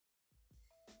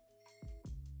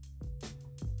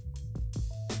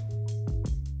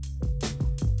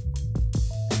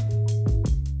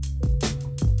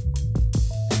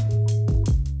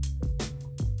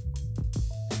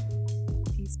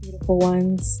beautiful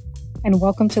ones, and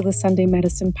welcome to the Sunday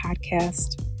Medicine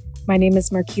Podcast. My name is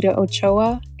Marquita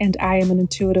Ochoa, and I am an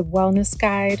intuitive wellness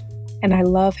guide, and I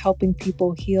love helping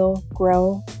people heal,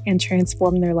 grow, and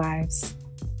transform their lives.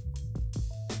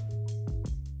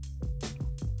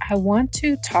 I want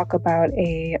to talk about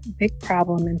a big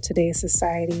problem in today's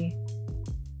society,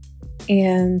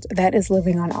 and that is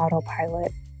living on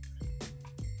autopilot.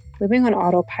 Living on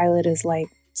autopilot is like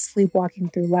sleepwalking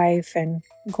through life and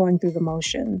going through the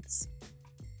motions.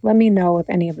 Let me know if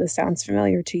any of this sounds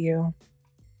familiar to you.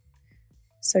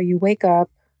 So you wake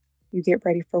up, you get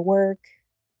ready for work,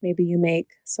 maybe you make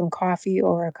some coffee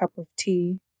or a cup of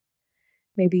tea,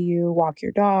 maybe you walk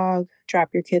your dog, drop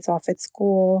your kids off at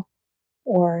school,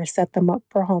 or set them up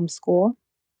for homeschool.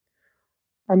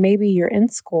 Or maybe you're in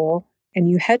school and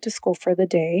you head to school for the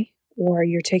day, or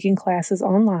you're taking classes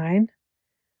online.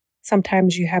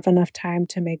 Sometimes you have enough time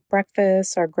to make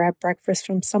breakfast or grab breakfast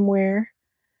from somewhere.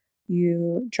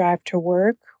 You drive to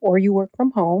work or you work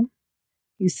from home.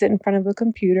 You sit in front of the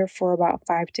computer for about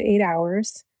 5 to 8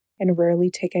 hours and rarely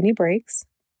take any breaks.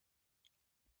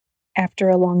 After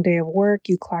a long day of work,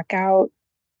 you clock out,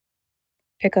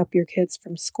 pick up your kids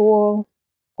from school,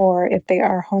 or if they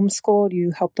are homeschooled,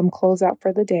 you help them close out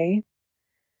for the day.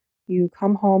 You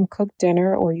come home, cook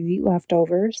dinner, or you eat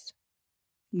leftovers.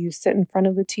 You sit in front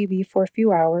of the TV for a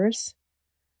few hours,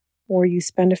 or you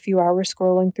spend a few hours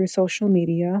scrolling through social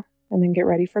media and then get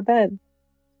ready for bed.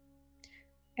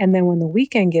 And then when the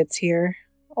weekend gets here,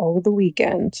 the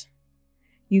weekend,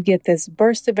 you get this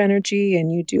burst of energy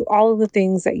and you do all of the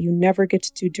things that you never get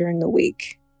to do during the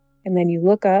week. And then you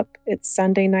look up, it's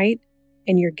Sunday night,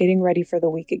 and you're getting ready for the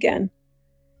week again.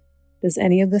 Does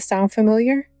any of this sound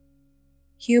familiar?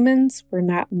 Humans were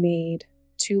not made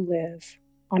to live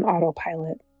on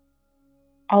autopilot.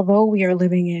 Although we are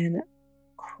living in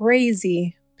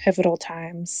crazy pivotal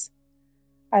times,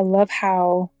 I love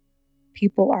how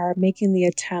people are making the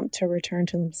attempt to return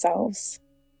to themselves.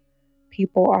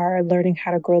 People are learning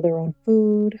how to grow their own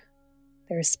food.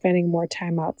 They're spending more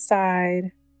time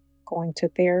outside, going to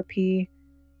therapy,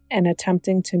 and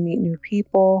attempting to meet new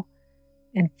people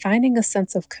and finding a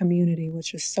sense of community,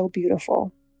 which is so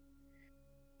beautiful.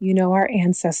 You know, our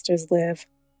ancestors live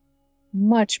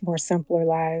much more simpler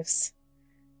lives.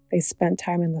 They spent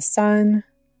time in the sun.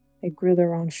 They grew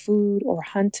their own food or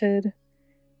hunted.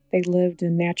 They lived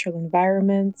in natural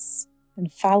environments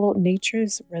and followed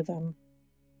nature's rhythm.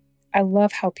 I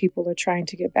love how people are trying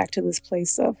to get back to this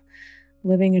place of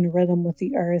living in rhythm with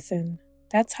the earth, and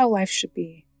that's how life should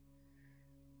be.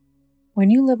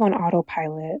 When you live on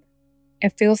autopilot,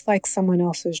 it feels like someone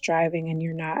else is driving and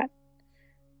you're not.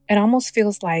 It almost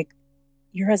feels like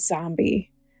you're a zombie.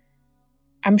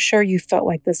 I'm sure you felt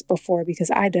like this before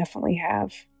because I definitely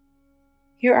have.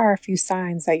 Here are a few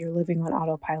signs that you're living on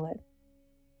autopilot.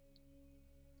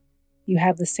 You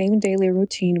have the same daily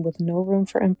routine with no room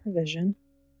for improvisation.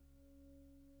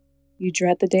 You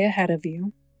dread the day ahead of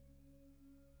you.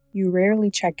 You rarely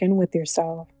check in with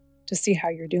yourself to see how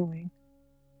you're doing.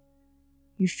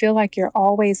 You feel like you're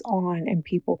always on and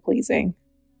people-pleasing.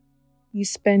 You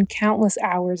spend countless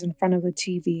hours in front of the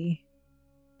TV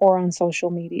or on social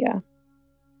media.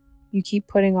 You keep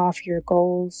putting off your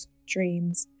goals,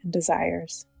 dreams, and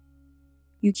desires.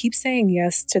 You keep saying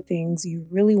yes to things you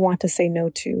really want to say no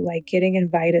to, like getting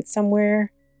invited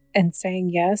somewhere and saying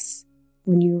yes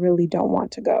when you really don't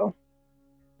want to go.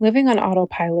 Living on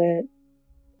autopilot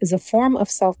is a form of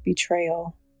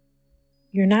self-betrayal.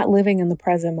 You're not living in the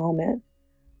present moment.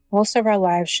 Most of our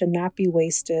lives should not be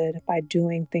wasted by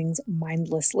doing things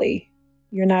mindlessly.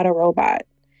 You're not a robot.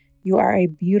 You are a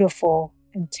beautiful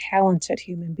and talented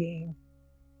human being.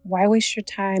 Why waste your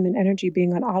time and energy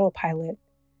being on autopilot?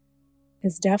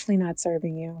 It's definitely not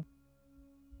serving you.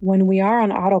 When we are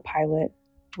on autopilot,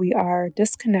 we are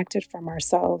disconnected from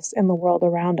ourselves and the world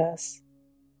around us.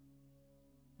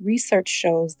 Research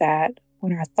shows that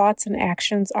when our thoughts and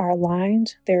actions are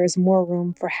aligned, there is more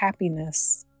room for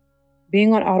happiness.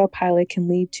 Being on autopilot can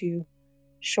lead to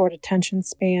short attention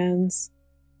spans,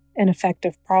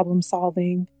 ineffective problem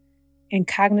solving, and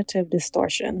cognitive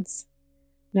distortions.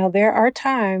 Now, there are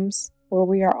times where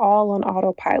we are all on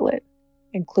autopilot,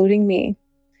 including me.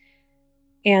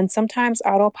 And sometimes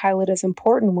autopilot is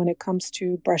important when it comes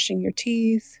to brushing your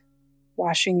teeth,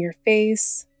 washing your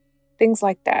face, things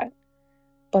like that.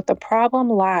 But the problem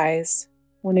lies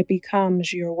when it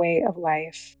becomes your way of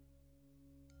life.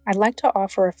 I'd like to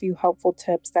offer a few helpful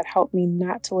tips that help me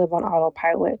not to live on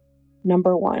autopilot.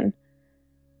 Number 1,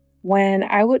 when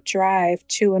I would drive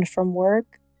to and from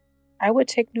work, I would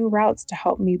take new routes to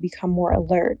help me become more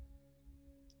alert.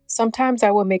 Sometimes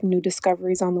I would make new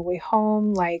discoveries on the way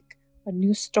home, like a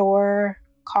new store,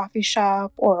 coffee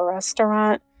shop or a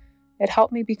restaurant, it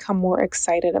helped me become more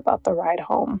excited about the ride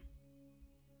home.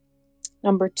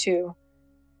 Number 2,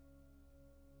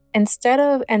 instead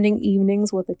of ending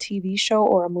evenings with a TV show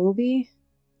or a movie,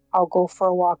 I'll go for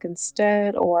a walk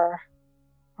instead, or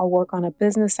I'll work on a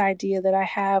business idea that I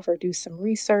have or do some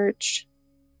research.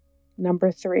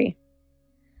 Number 3,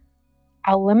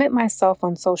 I'll limit myself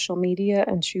on social media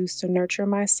and choose to nurture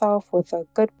myself with a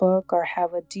good book or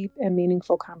have a deep and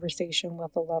meaningful conversation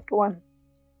with a loved one.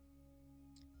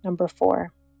 Number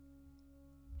 4,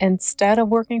 instead of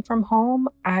working from home,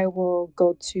 I will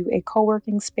go to a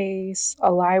co-working space,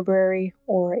 a library,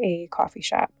 or a coffee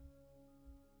shop.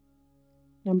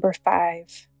 Number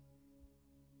 5,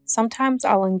 sometimes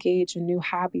I'll engage in new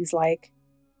hobbies like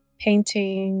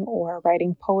painting or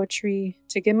writing poetry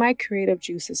to get my creative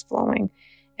juices flowing.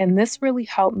 And this really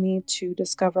helped me to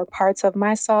discover parts of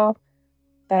myself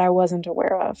that I wasn't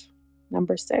aware of.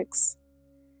 Number 6,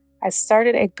 I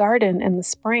started a garden in the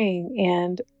spring,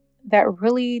 and that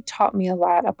really taught me a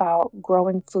lot about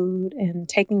growing food and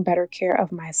taking better care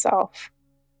of myself.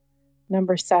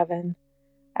 Number 7,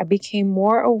 I became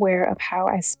more aware of how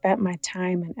I spent my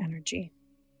time and energy.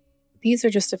 These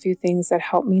are just a few things that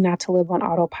help me not to live on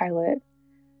autopilot.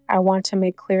 I want to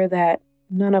make clear that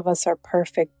none of us are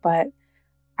perfect, but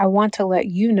I want to let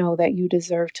you know that you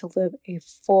deserve to live a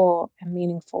full and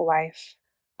meaningful life.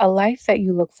 A life that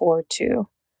you look forward to,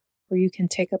 where you can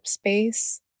take up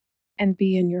space and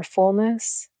be in your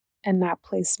fullness and not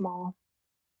play small.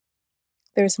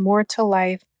 There's more to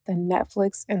life than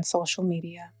Netflix and social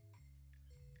media.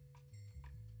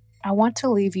 I want to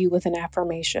leave you with an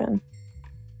affirmation.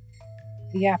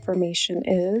 The affirmation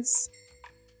is,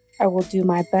 I will do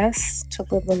my best to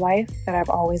live the life that I've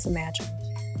always imagined.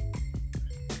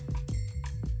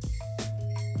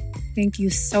 Thank you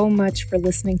so much for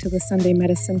listening to the Sunday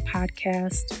Medicine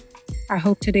Podcast. I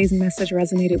hope today's message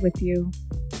resonated with you.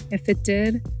 If it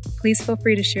did, please feel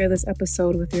free to share this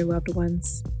episode with your loved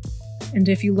ones. And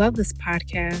if you love this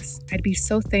podcast, I'd be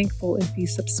so thankful if you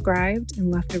subscribed and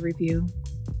left a review.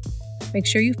 Make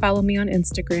sure you follow me on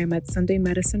Instagram at Sunday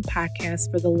Medicine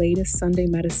Podcast for the latest Sunday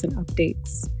Medicine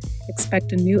updates.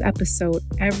 Expect a new episode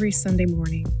every Sunday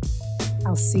morning.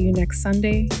 I'll see you next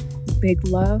Sunday. Big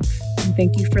love, and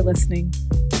thank you for listening.